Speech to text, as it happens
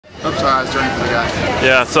Oops, sorry, I was turning for the guy.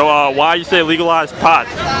 Yeah, so why you say legalize pot?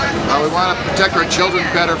 We want to protect our children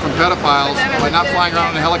better from pedophiles by not flying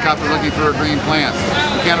around in a helicopter looking for green plants.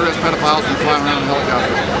 You can't arrest pedophiles when flying around in a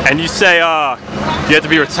helicopter. And you say you have to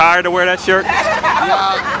be retired to wear that shirt?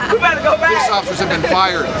 Yeah, police officers have been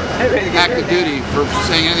fired active duty for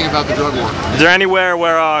saying anything about the drug war. Is there anywhere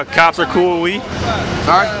where cops are cool with weed?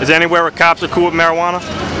 Sorry? Is there anywhere where cops are cool with marijuana?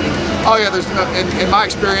 Oh yeah, there's in my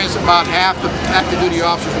experience, about half the active duty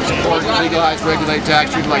officers would support legalize, regulate, tax,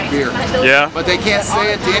 treat like beer. Yeah. But they can't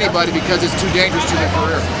say it to anybody because it's too dangerous to their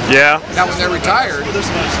career. Yeah. Now when they're retired,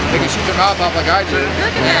 they can shoot their mouth off like I do,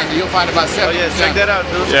 and you'll find about 7%. Yeah, check that out,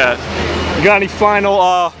 dude. Yeah. You got any final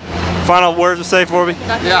words to say for me?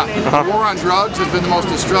 Yeah. The war on drugs has been the most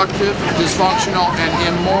destructive, dysfunctional,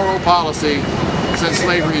 and immoral policy since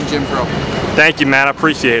slavery and Jim Crow. Thank you, man. I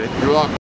appreciate it. You're welcome.